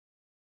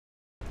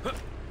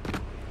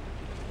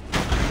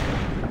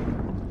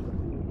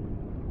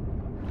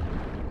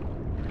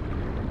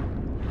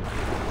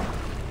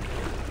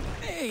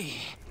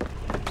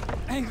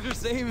Thanks for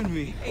saving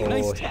me. Hey,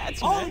 nice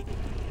tats, man.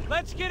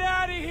 Let's get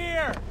out of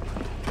here.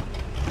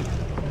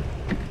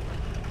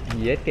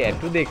 ये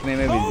tattoo देखने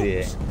में busy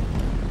है।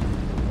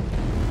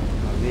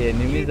 अभी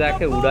एनिमीज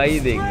आके उड़ा ही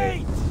देंगे।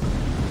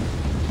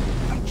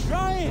 I'm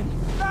trying.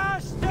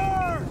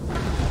 Faster.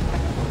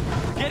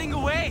 Getting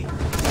away.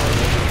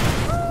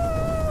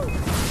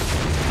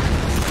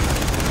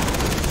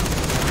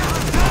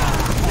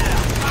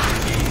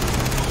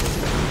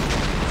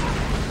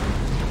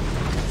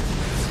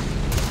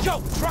 Yo,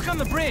 truck on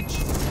the bridge.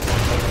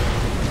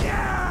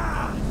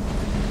 Yeah.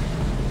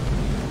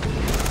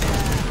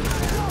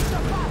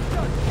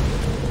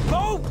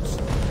 Boat.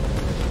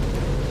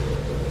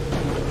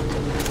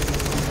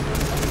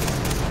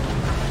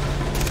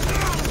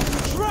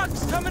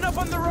 Trucks coming up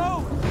on the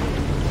road.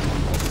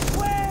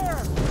 Where?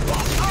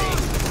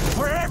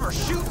 Wherever.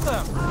 Shoot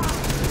them.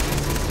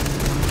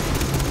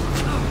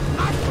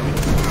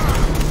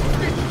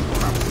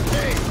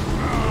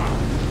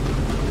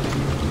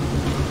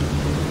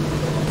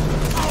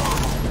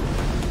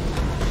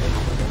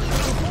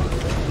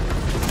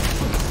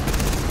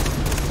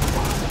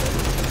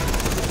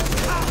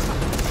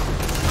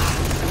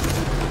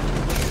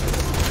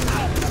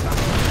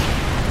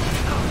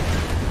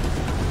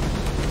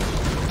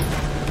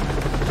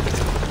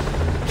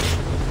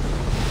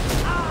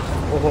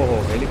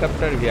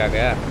 Helicopter भी आ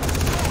गया।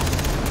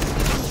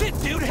 Shit,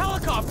 dude,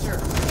 helicopter!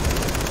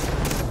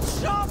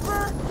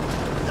 Chopper!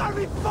 You gotta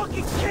be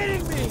fucking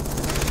kidding me!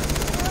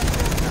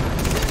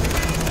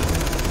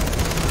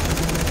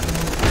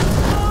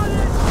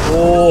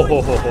 Oh,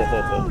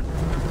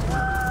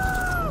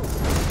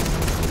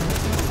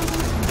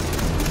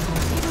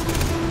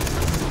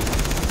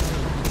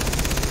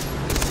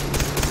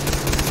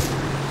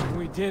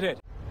 We did it.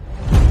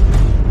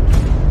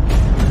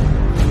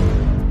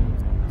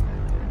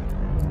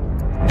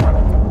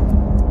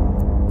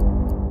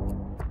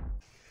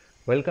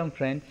 Welcome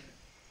friends,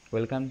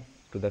 welcome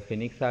to the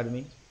Phoenix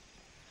army.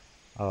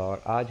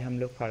 और आज हम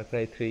लोग फार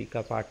cry 3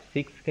 का part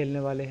 6 खेलने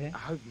वाले हैं।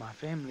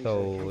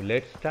 तो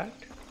लेट्स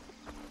स्टार्ट।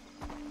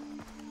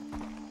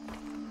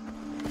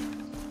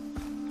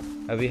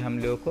 अभी हम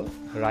लोग को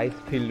राइस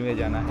फील्ड में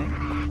जाना है।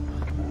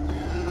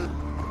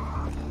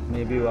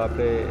 मे बी वहाँ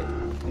पे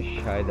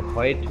शायद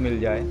व्हाइट मिल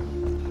जाए।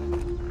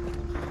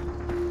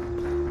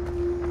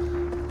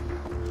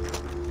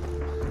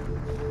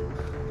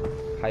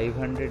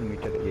 $500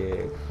 मीटर ये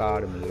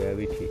कार मिल गया,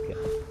 अभी ठीक है।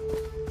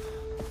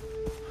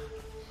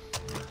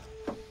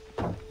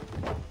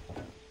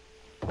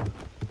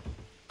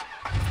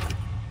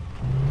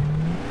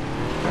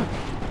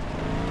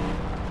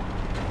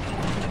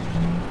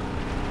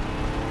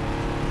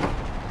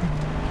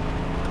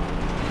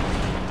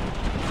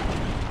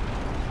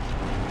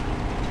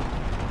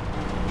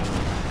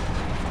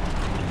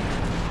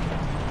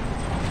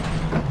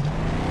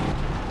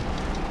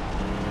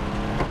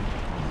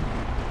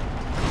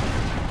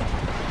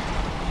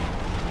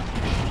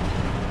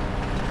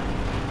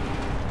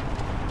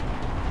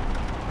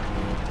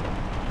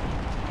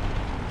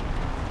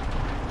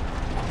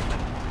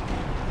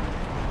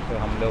 तो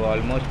हम लोग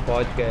ऑलमोस्ट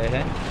पहुंच गए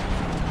हैं।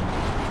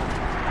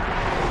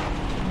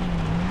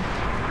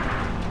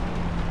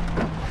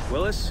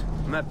 Willis,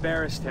 I'm at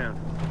Barristown.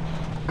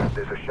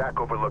 There's a shack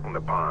overlooking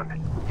the pond.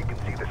 You can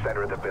see the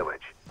center of the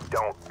village.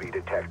 Don't be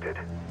detected.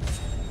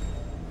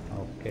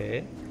 Okay.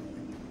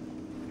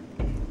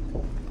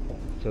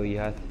 तो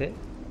यहाँ से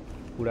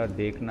पूरा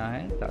देखना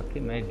है ताकि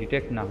मैं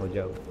डिटेक्ट ना हो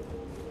जाऊँ।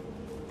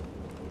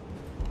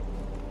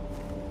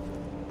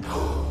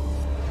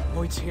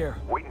 Boyd's here.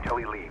 Wait until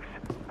he leaves.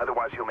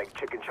 Otherwise, he'll make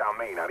chicken chow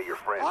mein out of your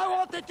friend. I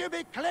want it to be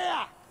clear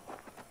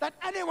that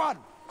anyone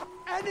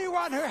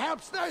who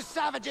helps those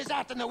savages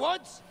out in the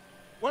woods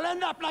will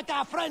end up like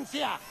our friends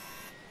here.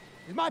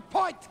 Is my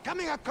point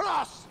coming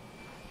across?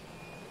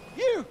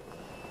 You!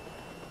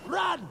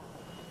 Run!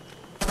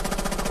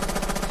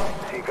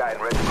 See a guy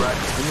in red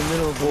scrubs? In the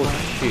middle of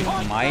shit,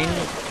 mine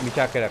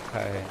बिछा के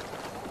रखा है।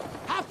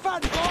 Have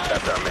fun, boys!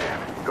 That's our man.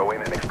 Go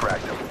in and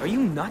extract him. Are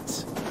you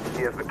nuts?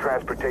 He has the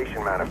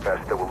transportation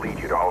manifest that will lead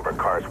you to Oliver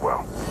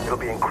Carswell. It'll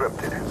be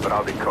encrypted, but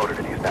I'll decode it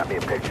if you snap me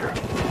a picture.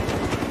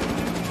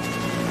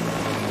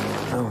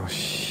 Oh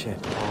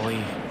shit,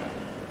 Ollie.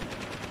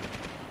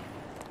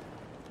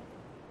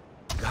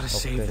 Gotta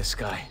save this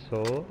guy.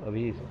 So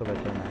अभी इसको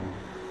बचाना है।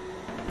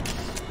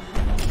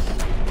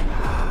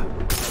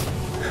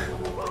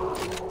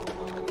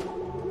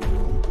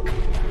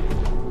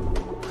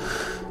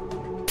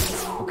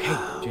 Okay,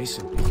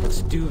 Jason,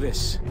 let's do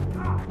this.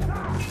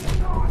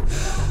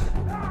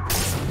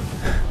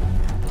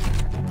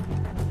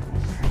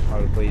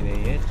 और कोई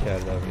नहीं है,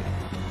 चल अभी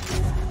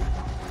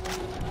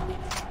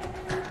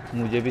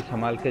मुझे भी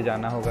संभाल के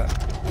जाना होगा,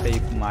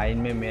 कहीं माइन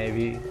में मैं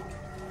भी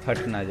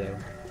फट ना जाऊं।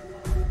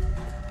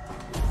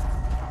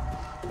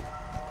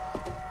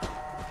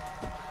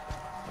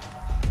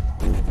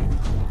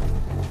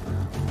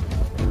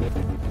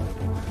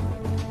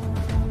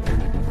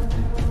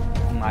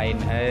 माइन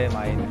है,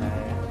 माइन है।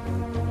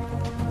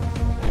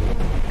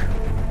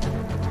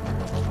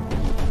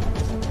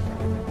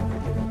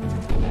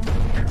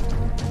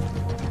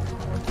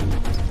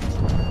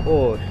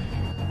 ओह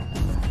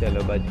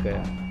चलो बच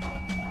गया।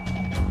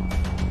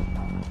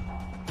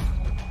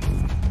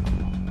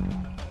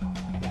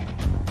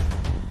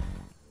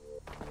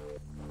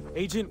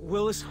 Agent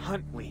Willis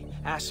Huntley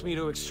asked me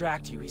to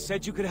extract you. He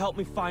said you could help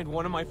me find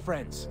one of my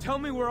friends. Tell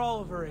me where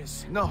Oliver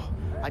is. No,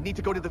 I need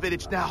to go to the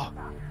village now.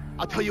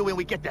 I'll tell you when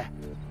we get there.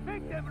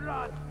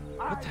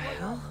 What the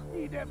hell?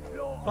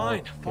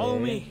 Fine, follow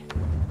me.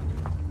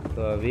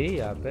 तो अभी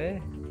यहाँ पे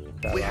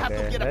We have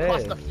to get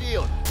across the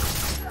field.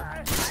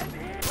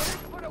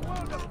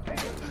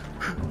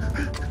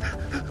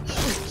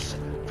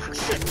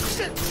 Shit.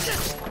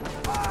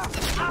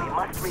 We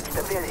must reach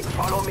the village.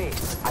 Follow me.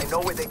 I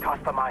know where they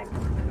tossed the mine.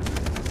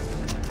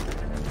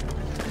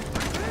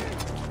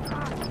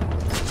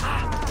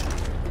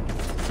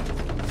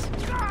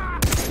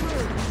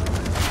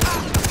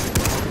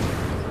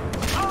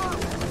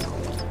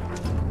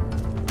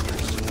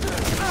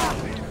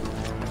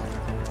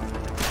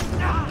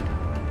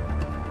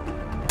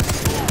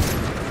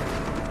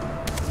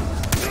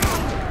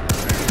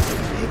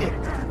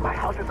 My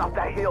house is up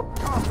that hill.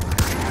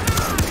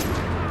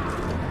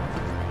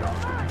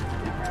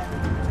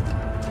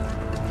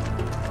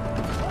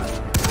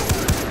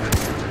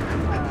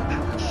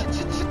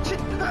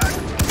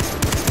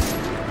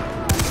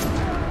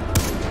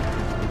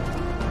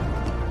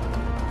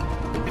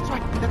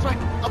 That's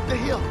right, up the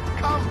hill.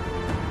 Come.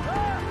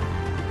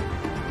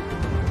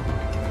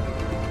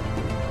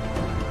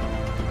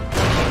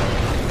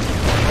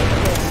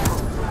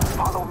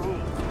 Follow me.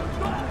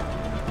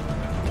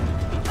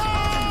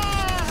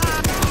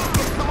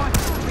 Come on,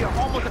 we are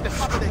almost at the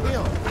top of the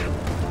hill.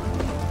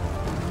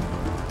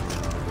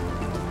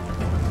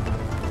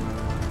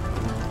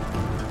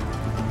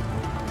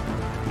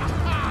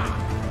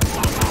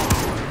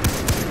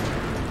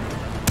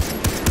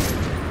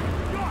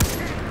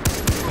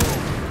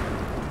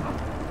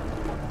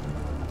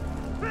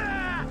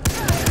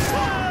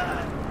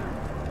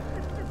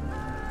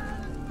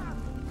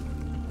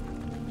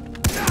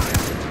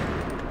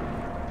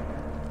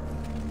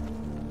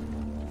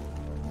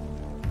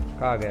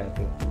 कहाँ गया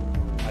तू?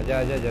 आजा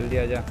आजा जल्दी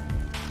आजा।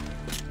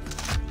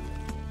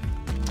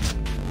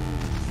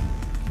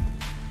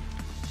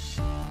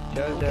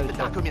 चल चल The चल।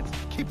 documents.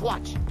 Keep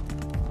watch.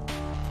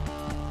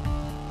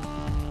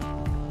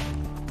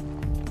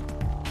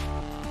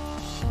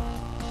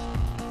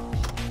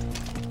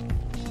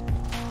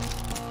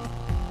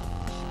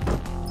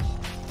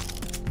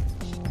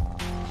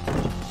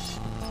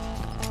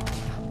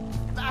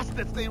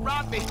 Bastards, they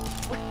robbed me.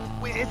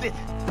 Where is it?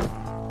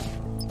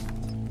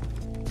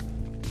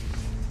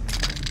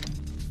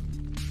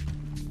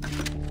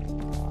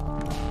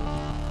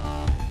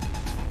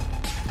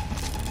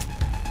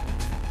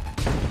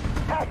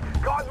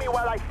 Guard me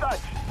while I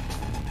search.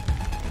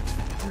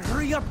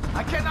 Hurry up!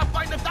 I cannot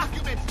find the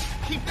documents.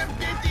 Keep them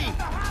busy.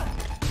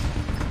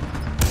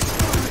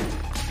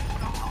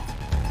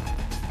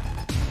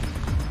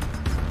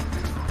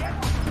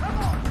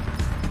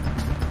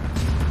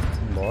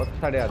 बहुत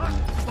सारे आदमी।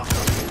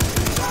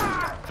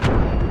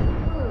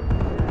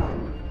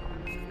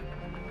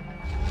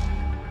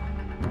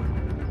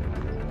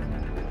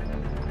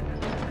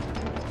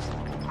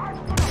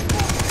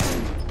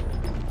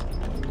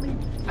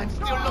 I'm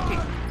still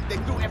looking. They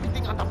threw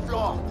everything on the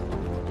floor.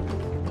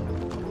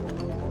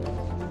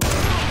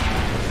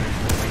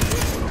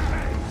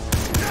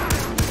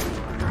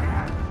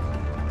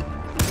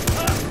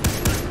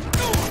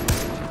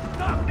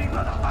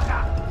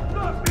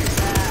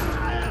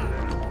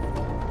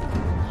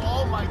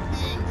 Oh my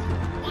things!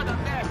 What a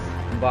mess!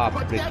 बाप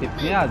रे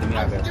कितने आदमी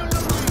आ गए।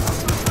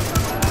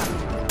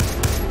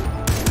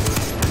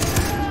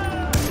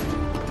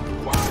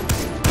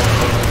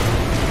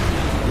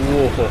 ओ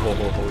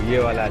हो ये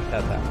वाला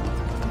अच्छा था।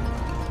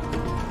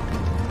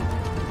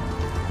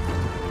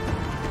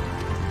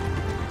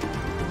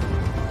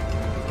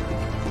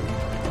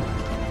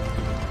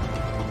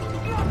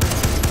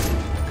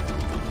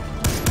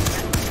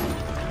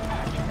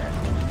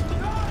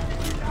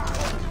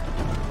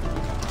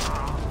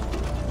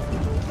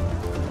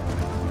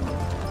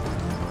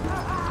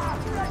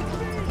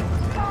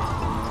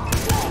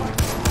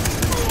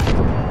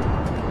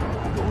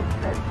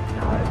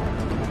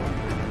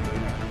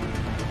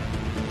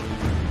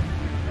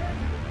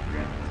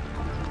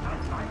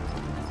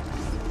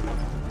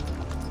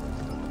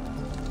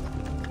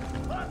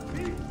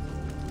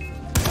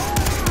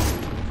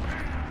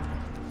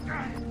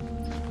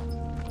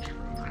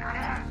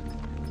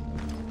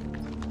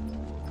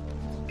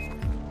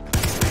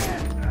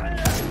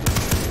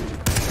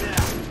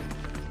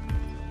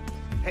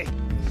 Hey,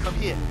 come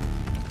here.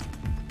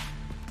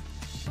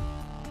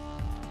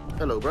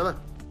 Hello, brother.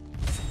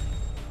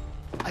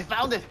 I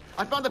found it.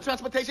 I found the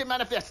transportation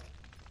manifest.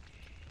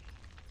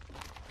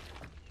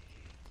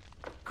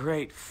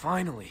 Great,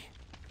 finally.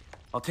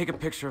 I'll take a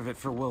picture of it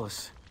for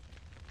Willis.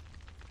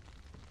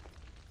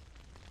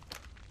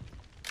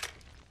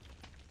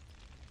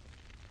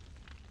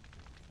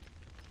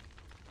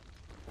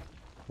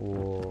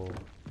 वो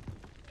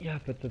यहाँ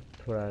पे तो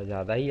थोड़ा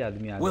ज़्यादा ही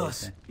आदमी आ गए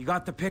Willis, you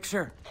got the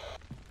picture?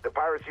 The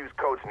pirates use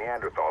codes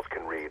Neanderthals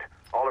can read.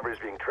 Oliver is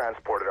being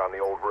transported on the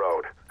old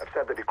road. I've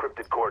sent the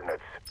decrypted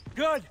coordinates.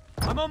 Good.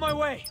 I'm on my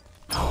way.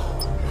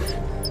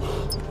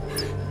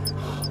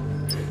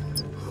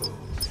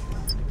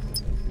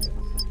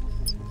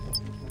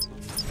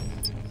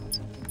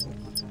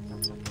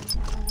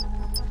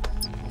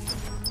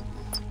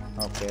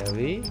 Okay,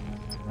 अभी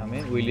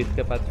हमें Willis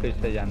के पास फिर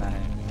से जाना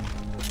है।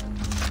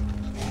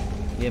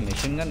 ये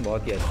machine gun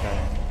बहुत ही अच्छा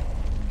है।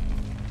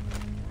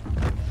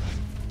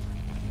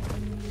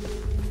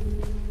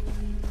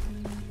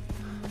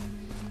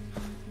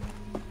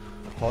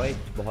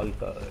 हॉइट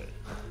बॉलकर,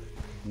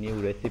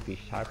 new recipe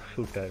sharp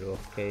shooter.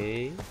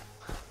 Okay,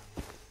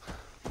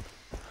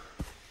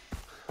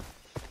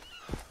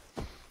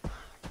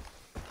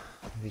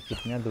 अभी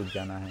कितना दूर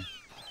जाना है?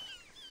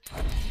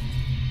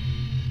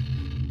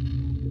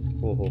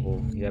 हो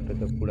यहाँ पे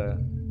तो पूरा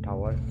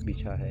टावर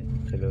बिछा है।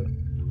 चलो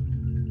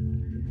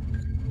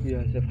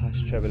यहाँ से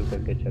फास्ट ट्रेवल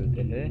करके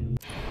चलते हैं।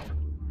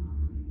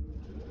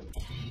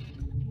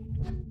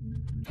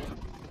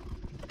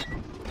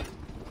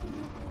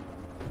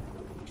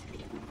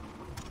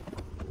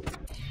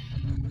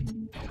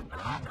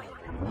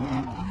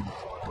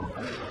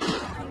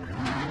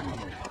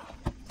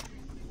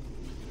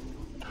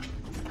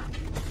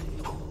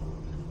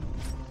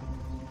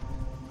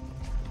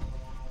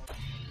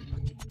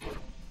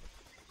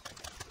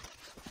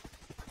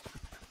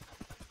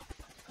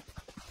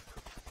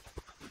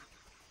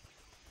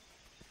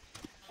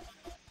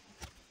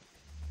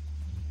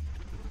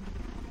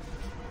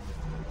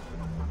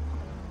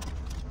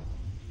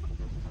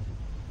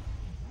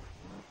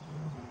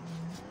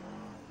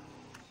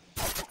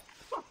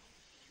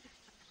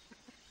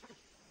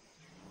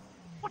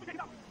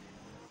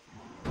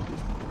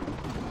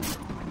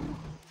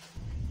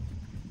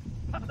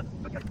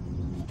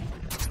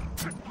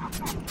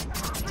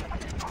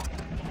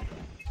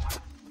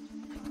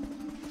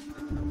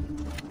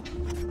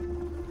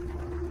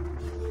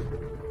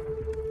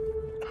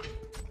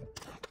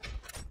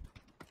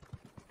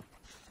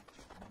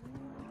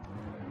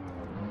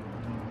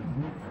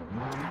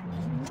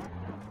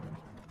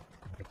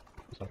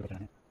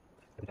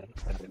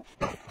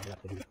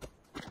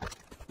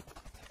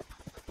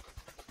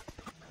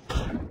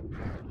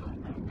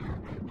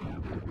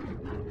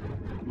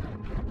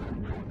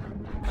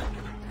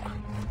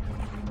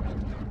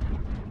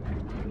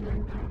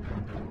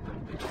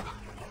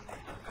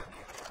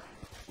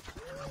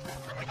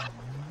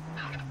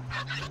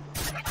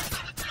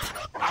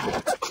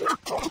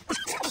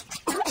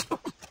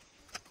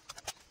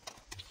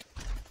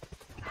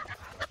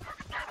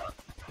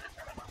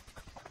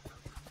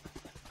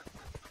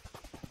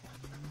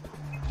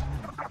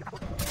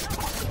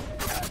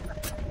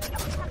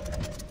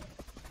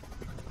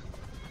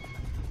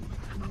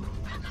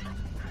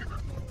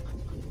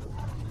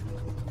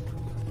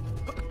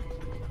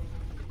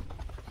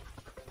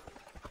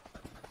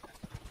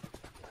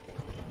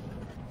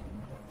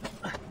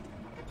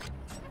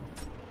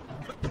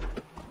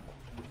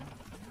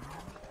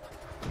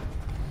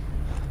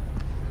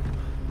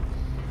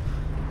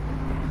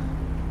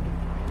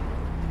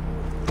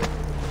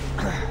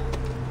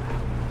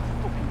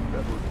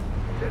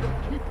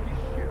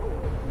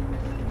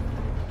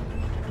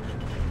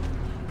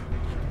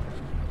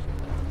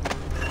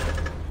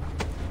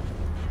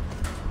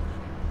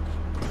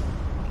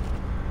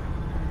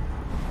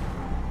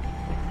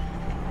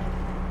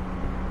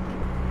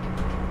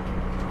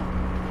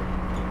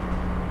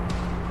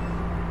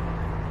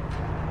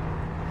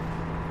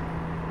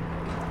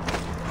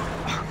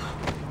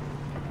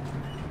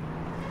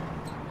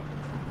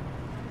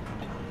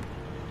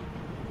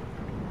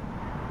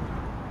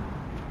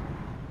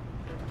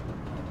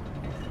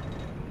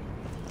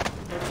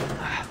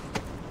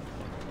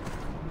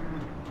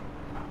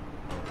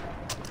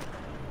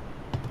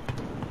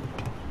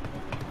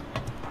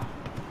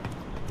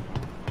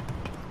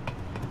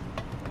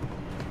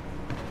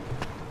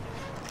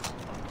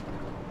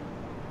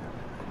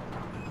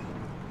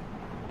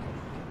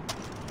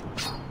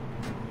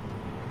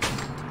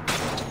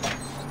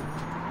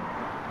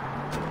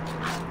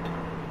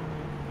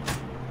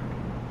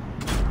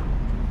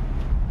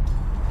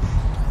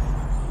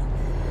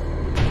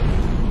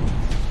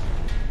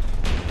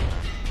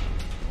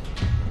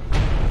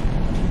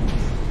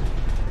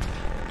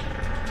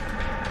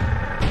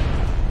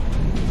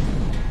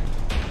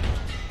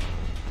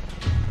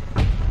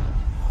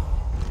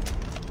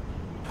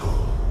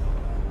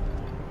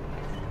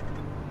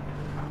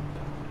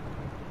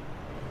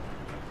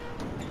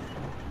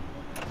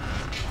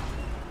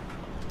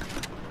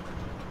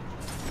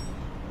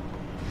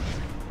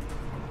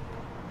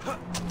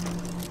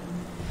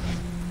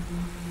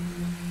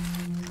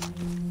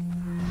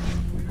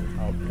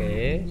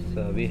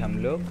 सो अभी हम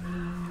लोग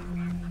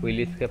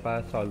विलिस के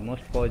पास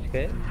ऑलमोस्ट पहुंच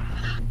गए।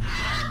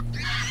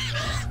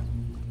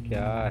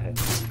 क्या है?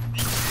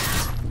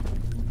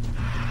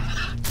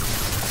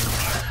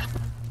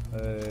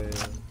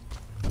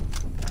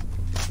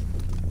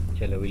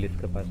 चलो विलिस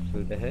के पास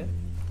चलते हैं।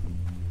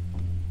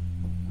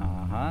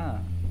 हाँ,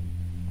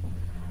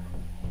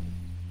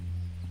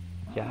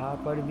 जहाँ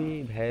पर भी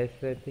भैंस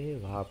रहती है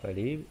वहाँ पर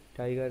ही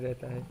टाइगर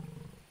रहता है।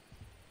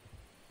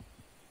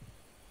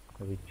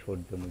 अभी छोड़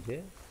दो,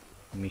 मुझे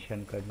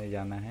मिशन करने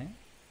जाना है,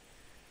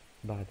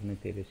 बाद में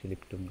तेरे से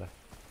लिपटूंगा।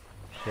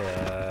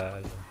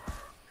 चल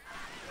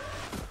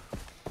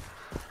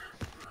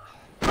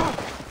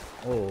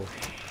ओह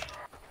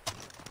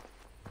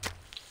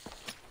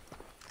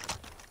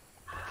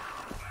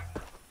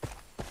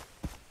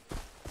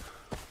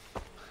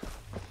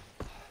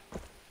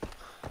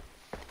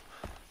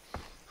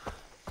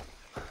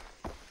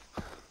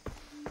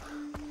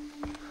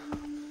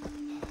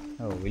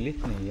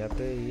विलिस नहीं, यहाँ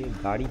पे ये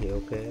गाड़ी है।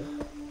 ओके,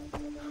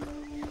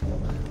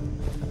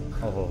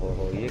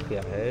 ओहो ये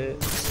क्या है?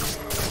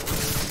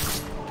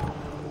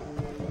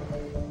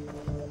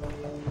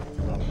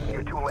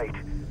 You're too late.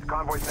 The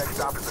convoy's next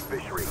stop is the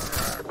fishery.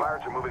 The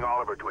pirates are moving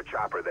Oliver to a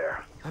chopper there.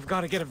 I've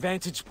got to get a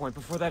vantage point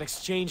before that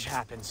exchange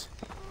happens.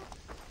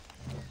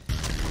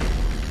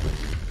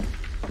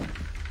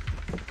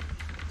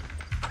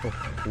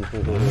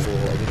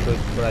 अभी तो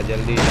थोड़ा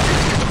जल्दी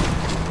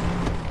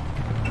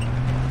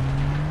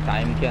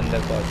time के अंदर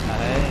पहुंचना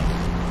है।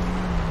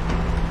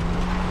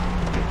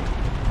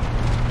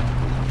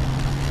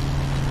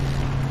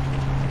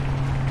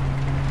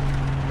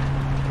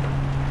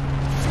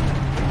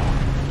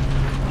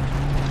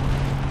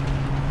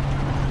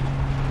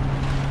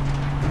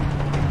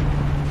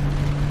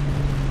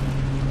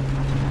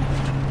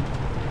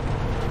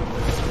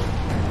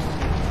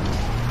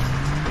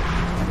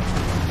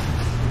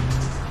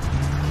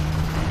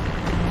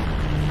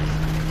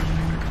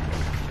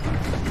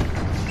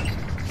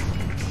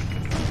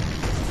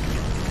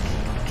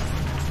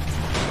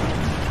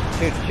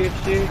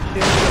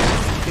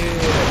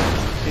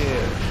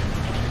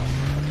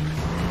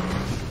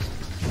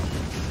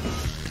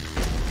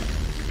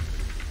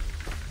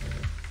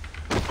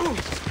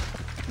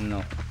 No,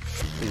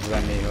 इस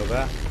बार नहीं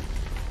होगा।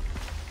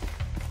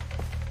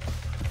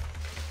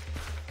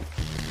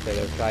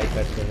 चलो ट्राई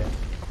करते हैं।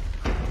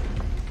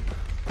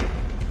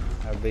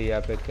 अभी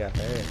यहाँ पे क्या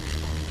है?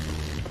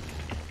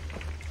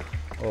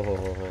 ओहो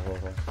हो,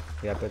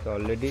 यहाँ पे तो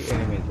ऑलरेडी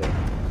एनिमीज है।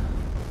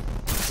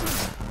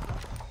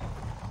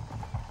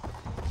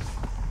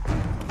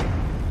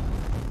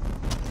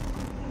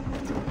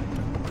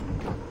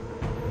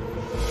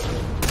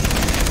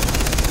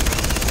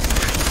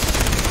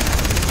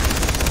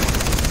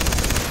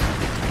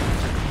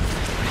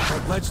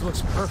 Ledge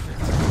looks perfect.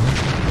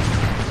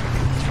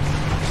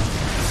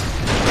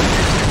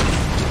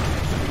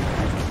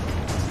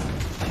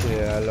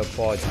 चलो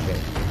पहुंच गए।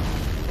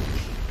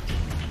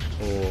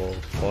 ओ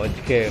पहुंच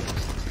के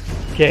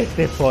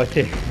कैसे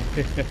पहुंचे?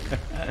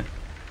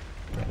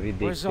 अभी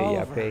देखते हैं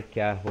यहाँ पे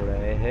क्या हो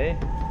रहा है।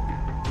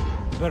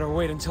 Better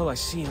wait until I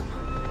see him.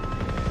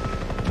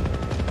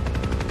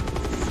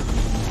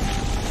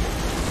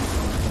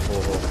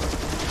 ओहो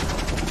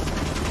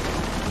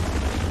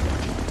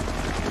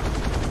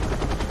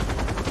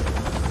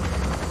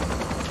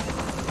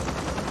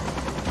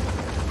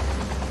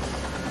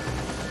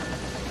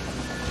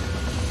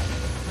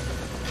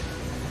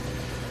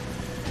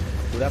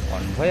पूरा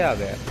कॉन्वॉय आ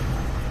गया।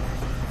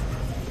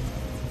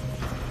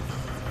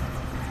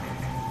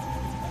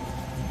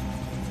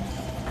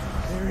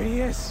 There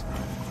he is.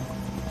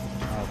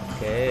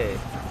 Okay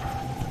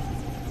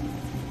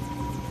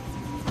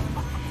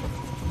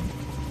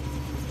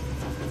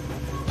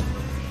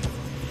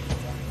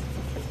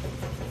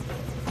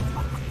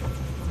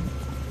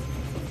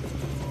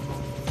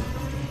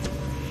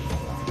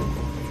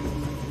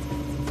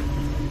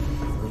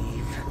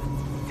Leave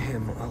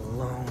him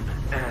alone,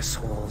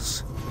 assholes.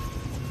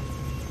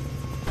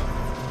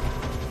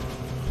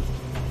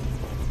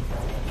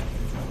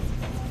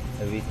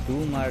 अभी तू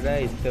मार रहा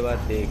है, इसके बाद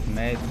देख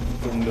मैं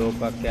तुम लोगों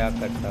का क्या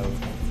करता हूँ।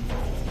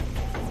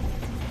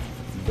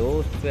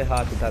 दोस्त पे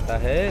हाथ उठाता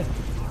है।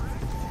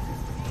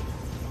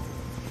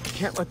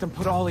 Can't let them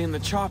put Ollie in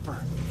the chopper.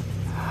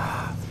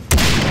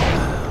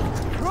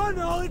 Run,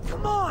 Ollie,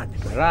 come on!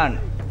 Run!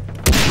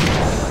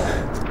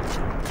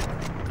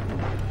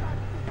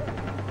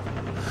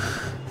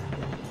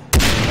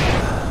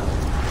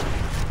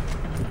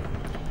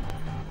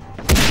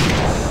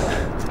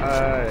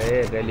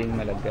 अरे रेलिंग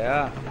में लग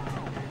गया।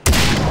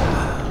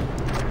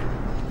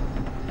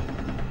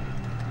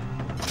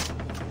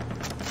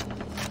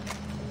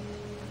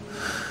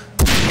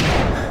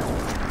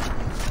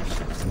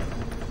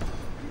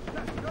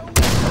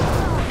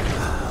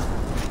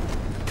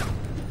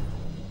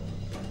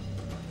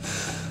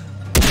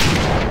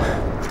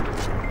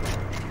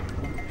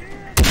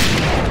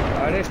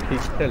 अरे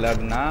ठीक से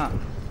लगना।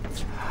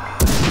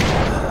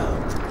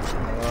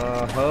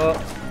 ओहो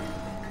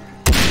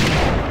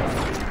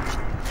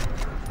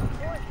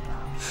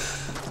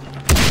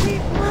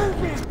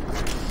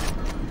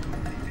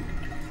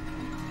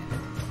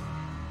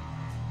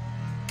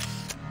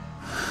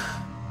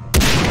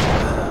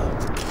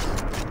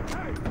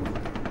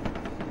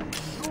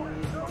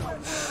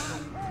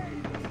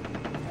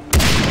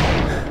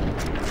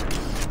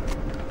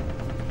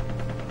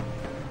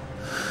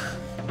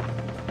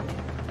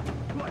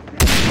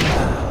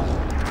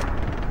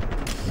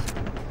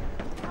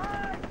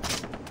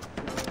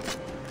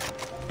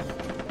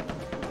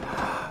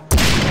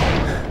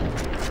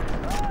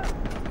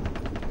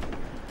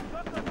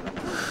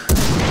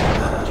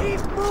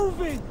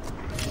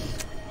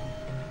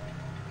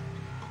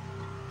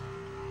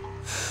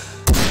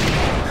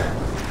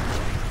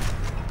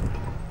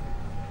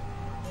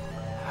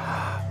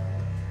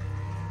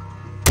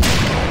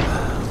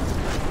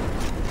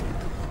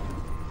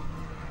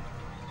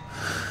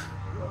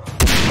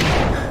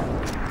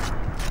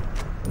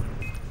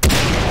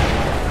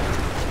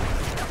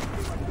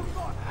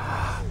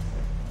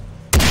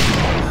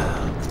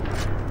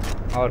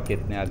और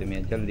कितने आदमी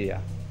हैं? जल्दी आ,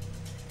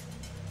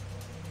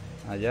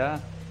 आजा।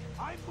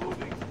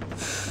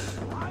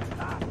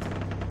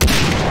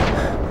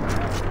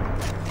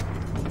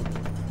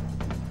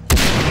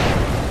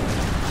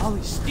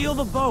 Ollie, steal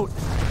the boat.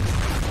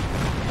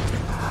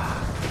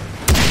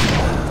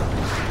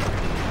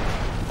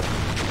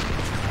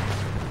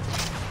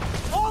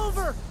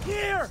 Oliver,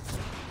 here.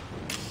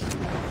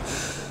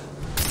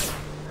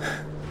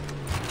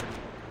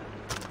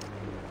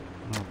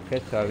 Okay,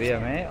 तो अभी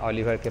हमें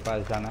ओलिवर के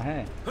पास जाना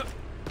है।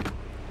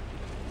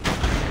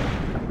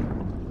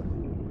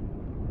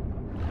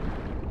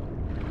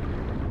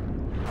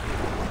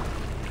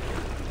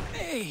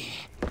 Hey,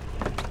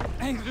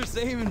 thanks for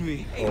saving me.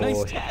 Hey,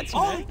 nice tattoo,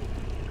 man.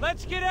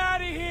 Let's get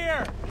out of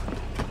here.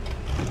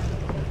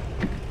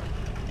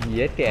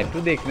 ये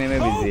टैटू देखने में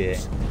बिजी है।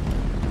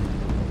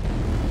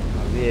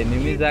 अभी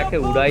एनिमीज आके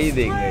उड़ा ही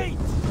देंगे।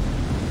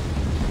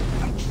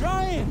 I'm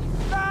trying.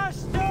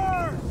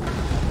 Faster.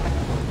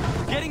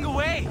 Getting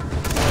away.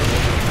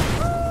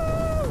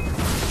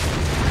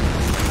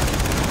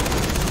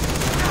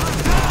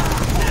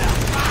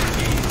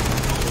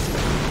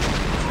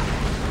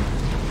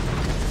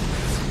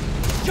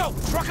 Yo,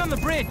 truck on the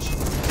bridge.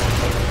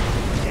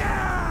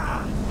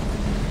 Yeah.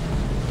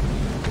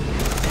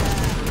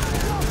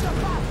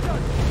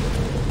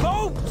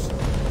 Boat.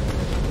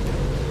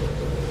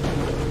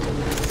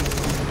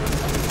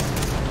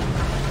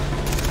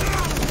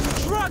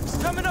 Trucks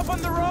coming up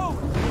on the road.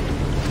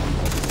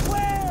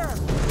 Where?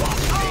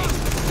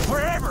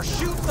 Wherever,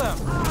 shoot them.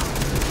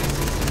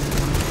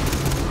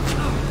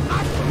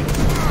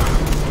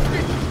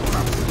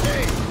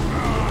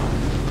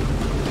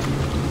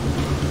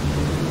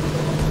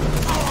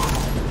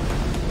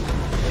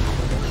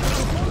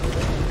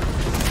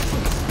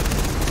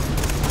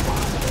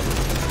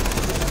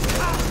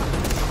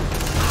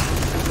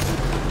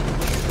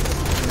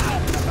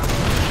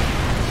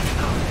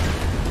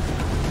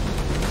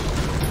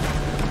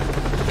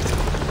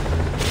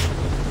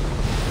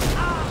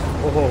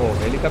 ओहो,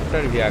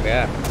 helicopter भी आ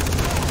गया।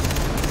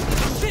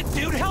 Shit,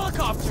 dude,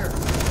 helicopter!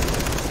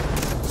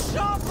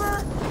 Chopper!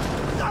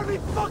 You gotta be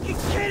fucking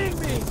kidding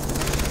me!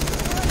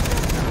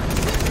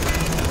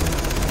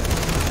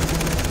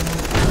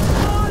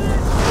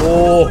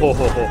 Oh,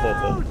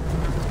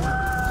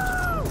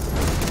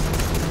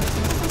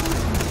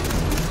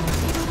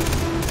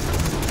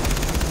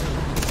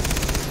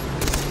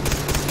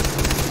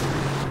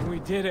 We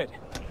did it.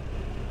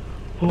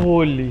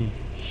 holy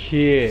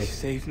shit!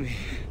 Saved me.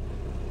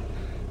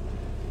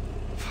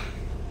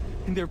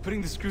 And they're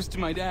putting the screws to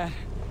my dad.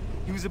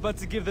 He was about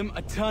to give them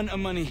a ton of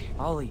money.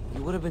 Ollie,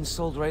 you would have been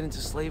sold right into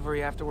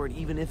slavery afterward,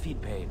 even if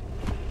he'd paid.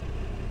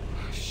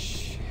 Oh,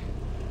 shit.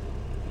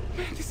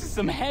 Man, this is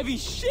some heavy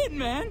shit,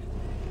 man.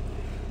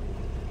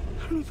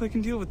 I don't know if I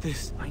can deal with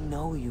this. I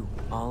know you,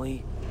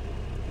 Ollie.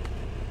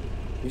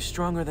 You're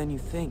stronger than you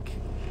think.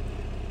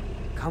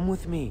 Come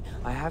with me.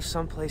 I have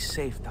someplace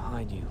safe to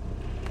hide you.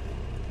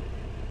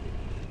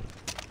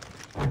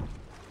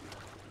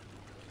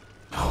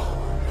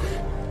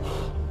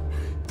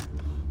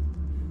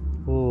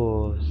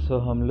 तो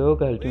हम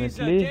लोग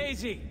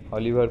ultimately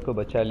Oliver को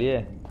बचा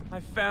लिए। I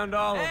found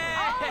all of them.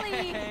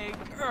 Ollie! Hey,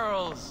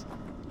 girls.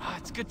 Oh,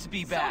 it's good to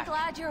be back. So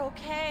glad you're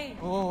okay.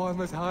 Oh,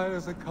 I'm as high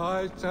as a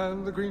kite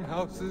and the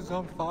greenhouse is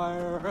on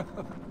fire.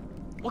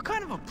 What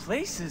kind of a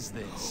place is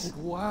this?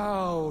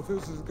 Wow,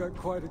 this has got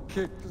quite a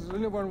kick. Does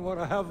anyone want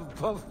to have a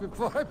puff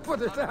before I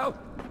put it out?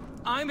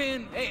 I'm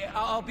in. Hey,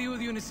 I'll be with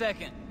you in a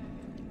second.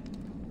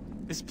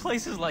 This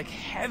place is like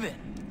heaven.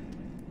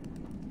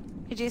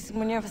 Hey, Jason,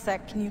 when you have a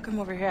sec, can you come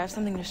over here? I have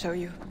something to show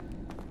you.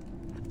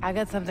 I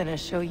got something to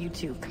show you,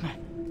 too. Come on.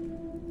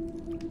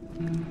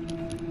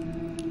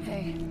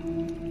 Hey.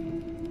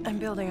 I'm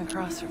building a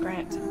cross for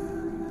Grant.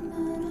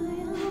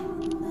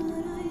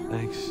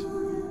 Thanks.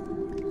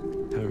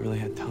 Haven't really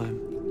had time.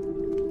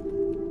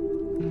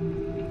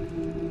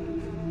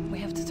 We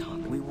have to talk.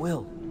 We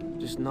will.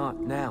 Just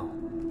not now.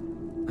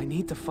 I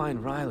need to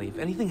find Riley. If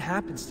anything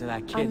happens to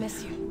that kid... I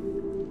miss you.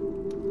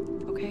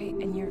 Okay?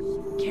 And you're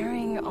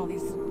carrying all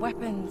these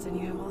weapons, and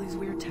you have all these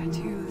weird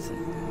tattoos,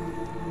 and...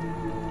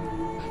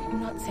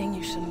 I'm not saying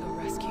you shouldn't go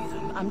rescue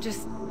them. I'm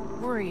just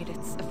worried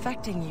it's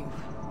affecting you.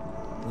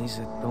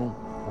 Lisa, don't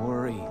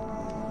worry.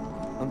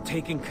 I'm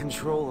taking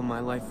control of my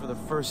life for the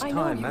first time.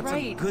 I know, you're That's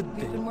right. a good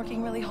We've thing. been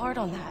working really hard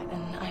on that,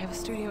 and I have a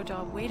studio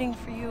job waiting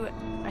for you.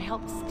 I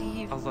helped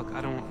Steve. Oh, look,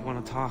 I don't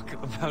want to talk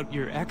about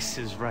your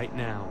exes right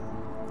now.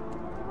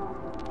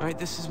 All right,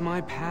 this is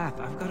my path.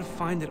 I've got to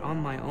find it on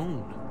my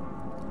own.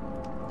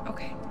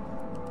 Okay.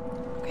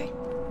 Okay.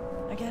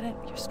 I get it.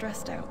 You're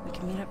stressed out. We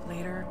can meet up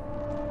later.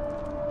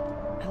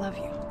 I love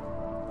you.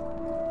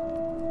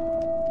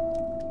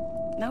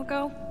 Now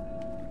go.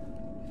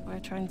 Before I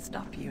try and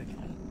stop you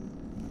again.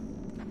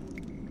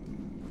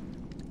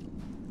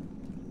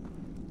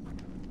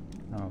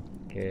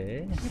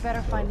 Okay. You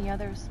better find the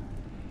others.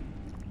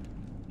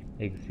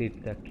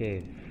 Exit the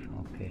cave.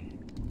 Okay.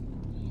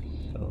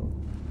 So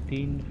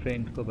 3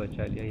 friend को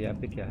बचा लिया। यहाँ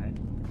पे क्या है?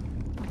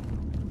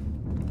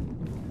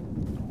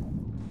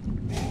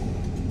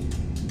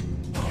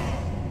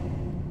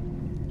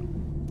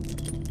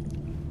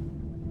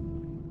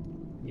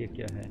 ये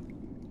क्या है?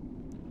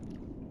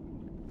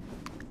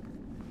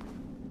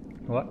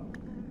 What?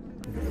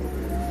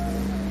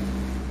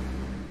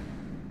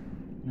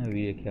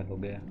 अभी ये क्या हो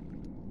गया?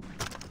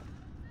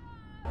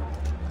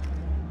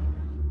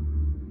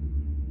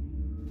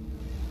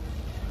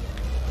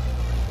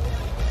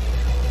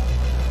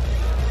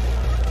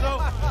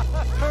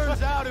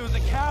 Turns out it was a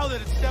cow that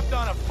had stepped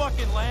on a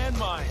fucking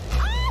landmine.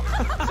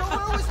 So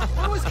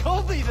where was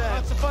Colby then?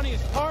 That's the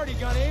funniest part. He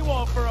got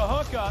AWOL for a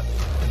hookup,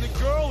 and the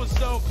girl was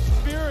so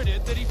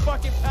spirited that he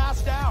fucking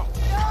passed out.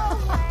 No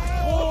way!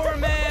 Poor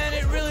man,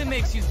 it really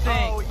makes you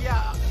think. Oh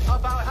yeah,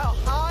 about how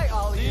high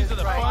Ollie is. These are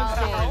the fun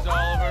stories,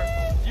 Oliver.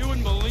 You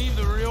wouldn't believe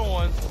the real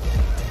ones.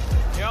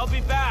 Yeah, I'll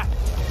be back.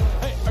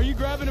 Hey, are you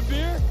grabbing a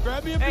beer?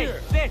 Grab me a beer.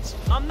 Hey, bitch,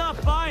 I'm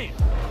not buying.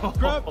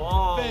 Grab,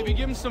 baby,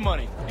 give him some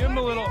money. Give him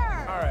a little.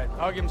 All right,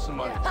 I'll give him some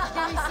money.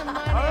 Give me some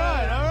money.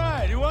 All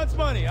right. Who wants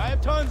money? I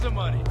have tons of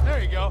money.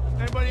 There you go.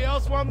 Anybody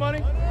else want money?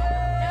 No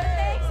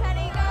thanks,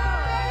 honey. Go.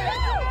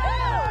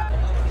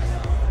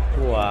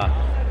 वाह,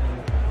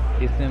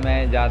 इसमें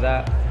मैं ज़्यादा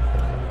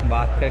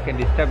बात करके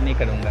disturb नहीं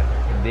करूँगा।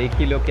 देख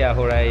ही लो क्या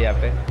हो रहा है यहाँ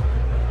पे।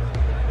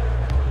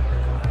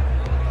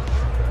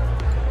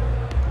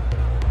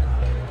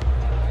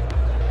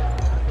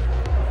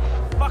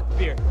 Fuck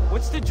beer.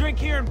 What's the drink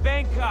here in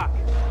Bangkok?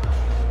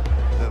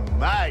 The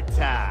Mai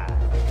Tai.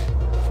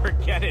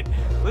 Forget it.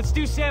 Let's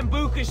do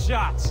Sambuca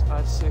shots.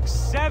 5, 6,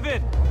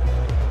 7.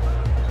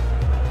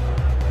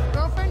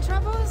 Girlfriend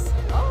troubles?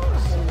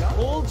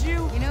 Told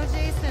you? You know,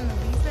 Jason,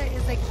 Lisa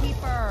is a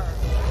keeper.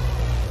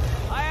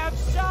 I have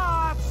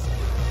shots.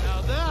 Now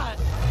that,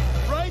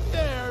 right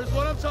there, is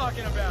what I'm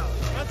talking about.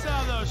 Let's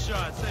have those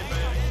shots, hey,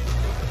 baby.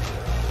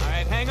 All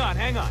right, hang on.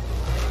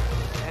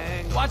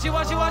 Watch it.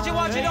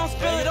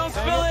 Don't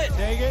spill it.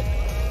 Take it.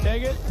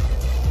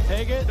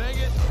 Cheers,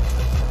 baby.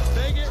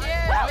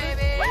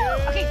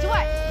 Okay, to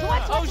what?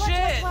 Oh,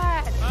 shit.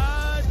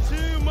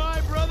 To my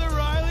brother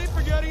Riley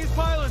for getting his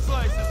pilot's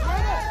license.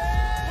 Where the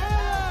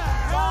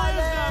hell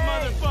is that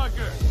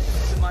motherfucker?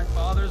 To my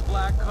father's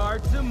black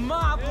card. To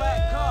my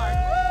black card.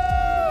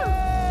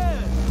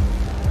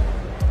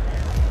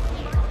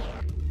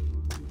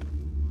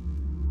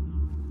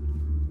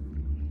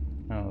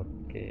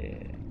 Okay,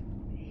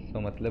 तो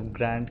मतलब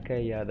grant का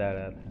याद आ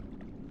रहा था।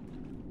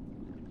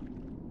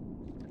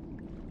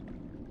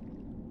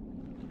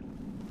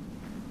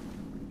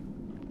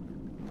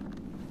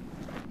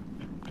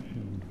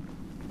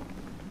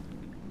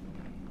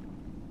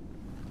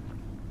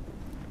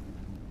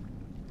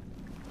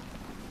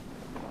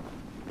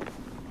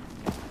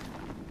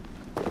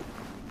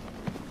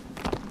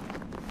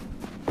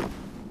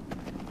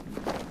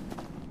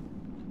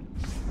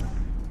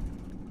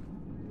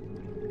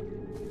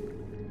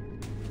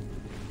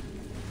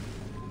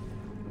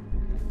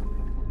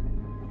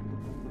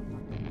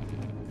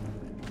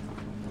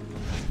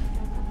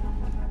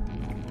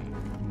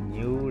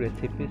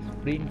 Recipe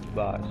sprint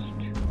bast.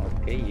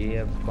 Okay, ये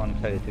अब कौन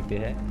सा रेसिपी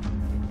है?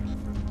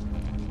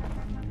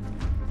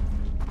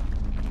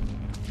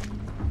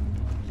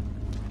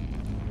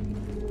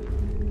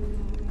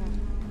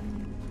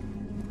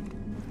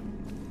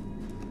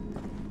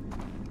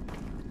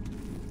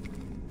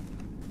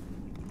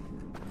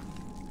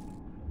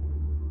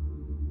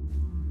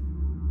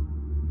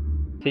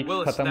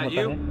 खत्म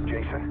होता है।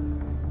 Jason,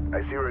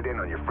 I zeroed in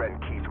on your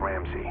friend Keith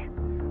Ramsey.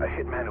 A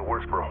hitman who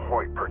works for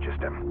Hoyt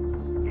purchased him.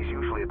 He's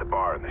usually at the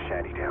bar in the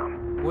shanty town.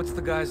 What's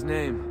the guy's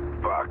name?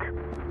 Buck.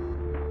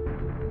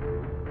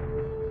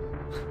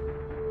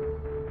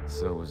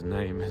 So his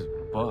name is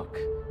Buck,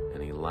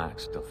 and he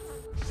likes to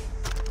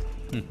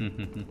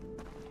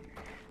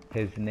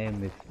His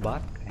name is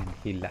Buck, and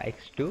he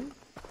likes to.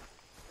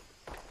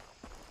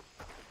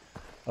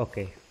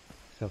 Okay,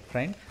 so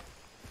friends,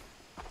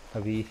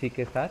 अभी इसी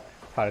के साथ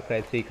फार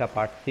cry 3 का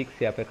part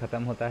 6 यहाँ पे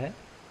ख़त्म होता है।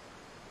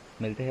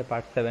 मिलते हैं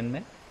पार्ट 7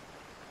 में।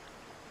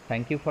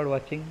 Thank you for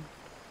watching.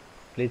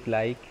 Please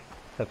like,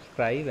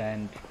 subscribe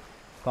and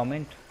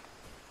comment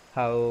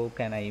how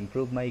can I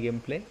improve my game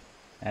play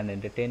and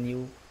entertain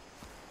you.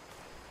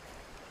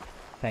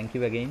 Thank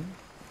you again.